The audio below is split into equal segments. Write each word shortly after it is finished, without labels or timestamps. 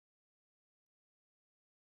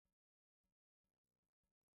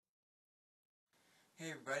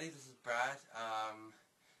Hey everybody, this is Brad.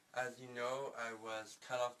 As you know, I was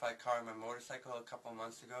cut off by a car on my motorcycle a couple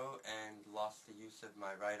months ago and lost the use of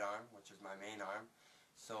my right arm, which is my main arm.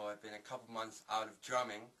 So I've been a couple months out of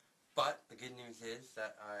drumming, but the good news is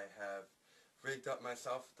that I have rigged up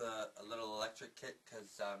myself with a little electric kit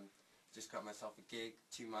because just got myself a gig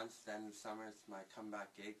 2 months, the end of summer. It's my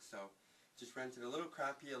comeback gig, so just rented a little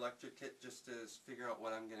crappy electric kit just to figure out what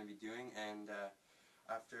I'm going to be doing, and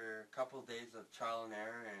after a couple of days of trial and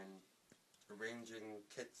error and arranging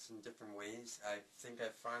kits in different ways, I think I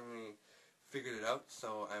finally figured it out,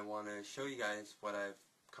 so I want to show you guys what I've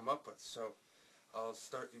come up with. So I'll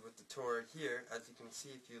start you with the tour here. As you can see,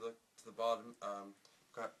 if you look to the bottom,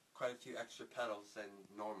 got quite a few extra pedals than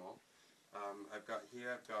normal. I've got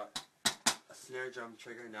a snare drum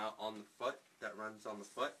trigger now on the foot, that runs on the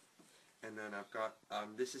foot. And then I've got,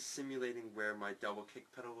 this is simulating where my double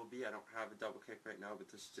kick pedal will be. I don't have a double kick right now,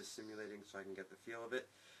 but this is just simulating so I can get the feel of it.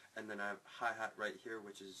 And then I have hi-hat right here,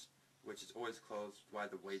 which is always closed. Why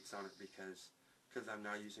the weight's on it? Because I'm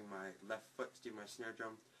now using my left foot to do my snare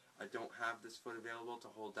drum. I don't have this foot available to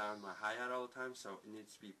hold down my hi-hat all the time, so it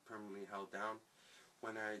needs to be permanently held down.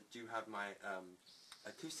 When I do have my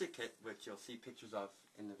acoustic kit, which you'll see pictures of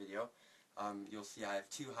in the video, you'll see I have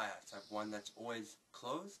two hi-hats. I have one that's always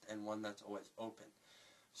closed and one that's always open.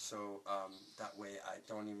 So that way I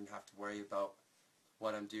don't even have to worry about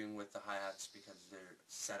what I'm doing with the hi-hats because they're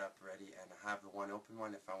set up ready, and I have the one open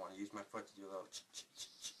one. If I want to use my foot to do a little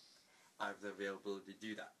ch-ch-ch-ch, I have the availability to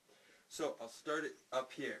do that. So I'll start it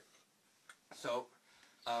up here. So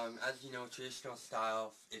as you know, traditional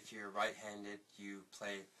style, if you're right-handed, you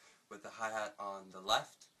play with the hi-hat on the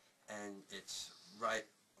left, and it's right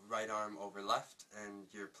arm over left, and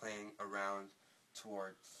you're playing around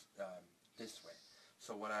towards this way.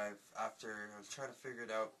 So what after I was trying to figure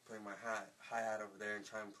it out, putting my hi-hat over there and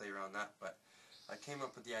trying to play around that, but I came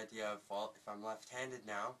up with the idea of, well, if I'm left-handed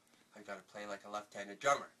now, I gotta play like a left-handed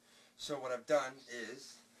drummer. So what I've done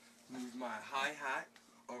is move my hi-hat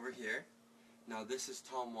over here. Now this is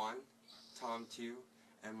tom 1, tom 2,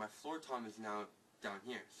 and my floor tom is now down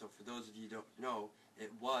here. So for those of you who don't know,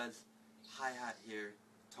 it was hi-hat here,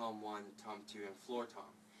 tom 1, tom 2, and floor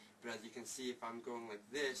tom. But as you can see, if I'm going like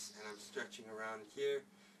this and I'm stretching around here,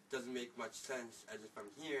 it doesn't make much sense as if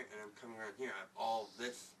I'm here and I'm coming around here. I have all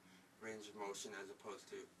this range of motion as opposed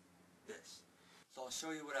to this. So I'll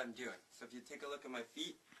show you what I'm doing. So if you take a look at my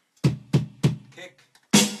feet, kick,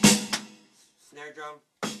 snare drum,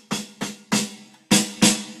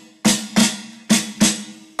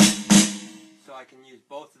 so I can use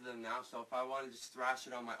both of them now. So if I want to just thrash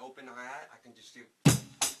it on my open hi-hat, I can just do.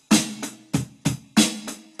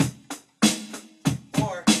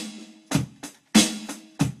 Or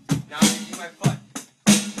now I'm using my foot.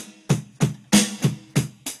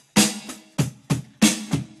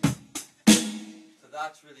 So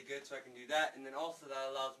that's really good. So I can do that, and then also that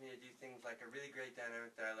allows me to do things like a really great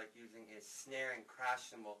dynamic that I like using is snare and crash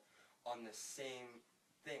cymbal on the same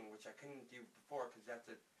thing, which I couldn't do before because that's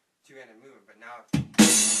a two-handed movement, but now I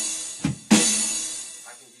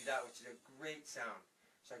can do that, which is a great sound.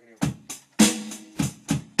 So I can do.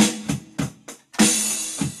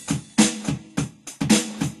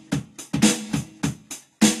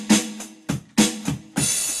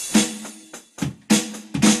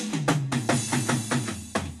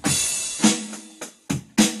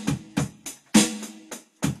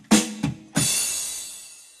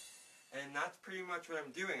 And that's pretty much what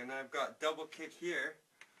I'm doing. And I've got double kick here.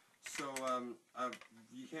 So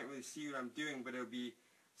you can't really see what I'm doing, but it'll be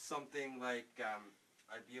something like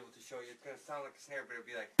I'd be able to show you. It's gonna sound like a snare, but it'll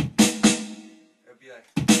be like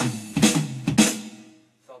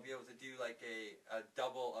so I'll be able to do like a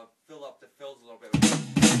double fill up the fills a little bit.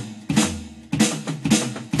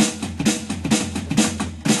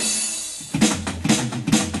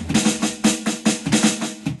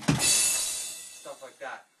 Stuff like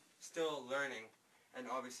that. Still learning, and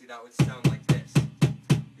obviously that would sound like this.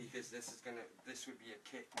 Because this would be a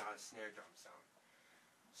kick, not a snare drum sound.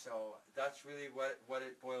 So that's really what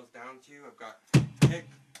it boils down to. I've got kick,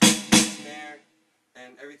 snare,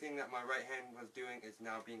 and everything that my right hand was doing is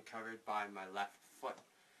now being covered by my left foot.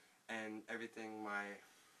 And everything my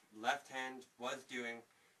left hand was doing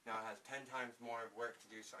now has 10 times more work to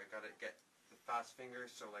do, so I gotta get the fast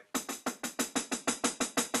fingers, so like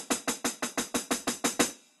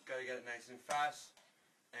gotta get it nice and fast.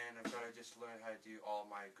 And I've got to just learn how to do all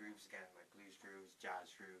my grooves again, like blues grooves,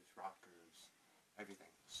 jazz grooves, rock grooves, everything.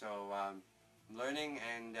 So I'm learning,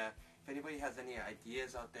 and if anybody has any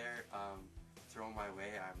ideas out there, throw them my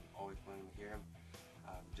way. I'm always willing to hear them.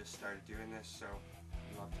 Just started doing this, so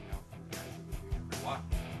I'd love to know from you guys who've been doing it for a while.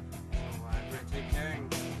 So Anyway, take care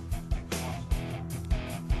and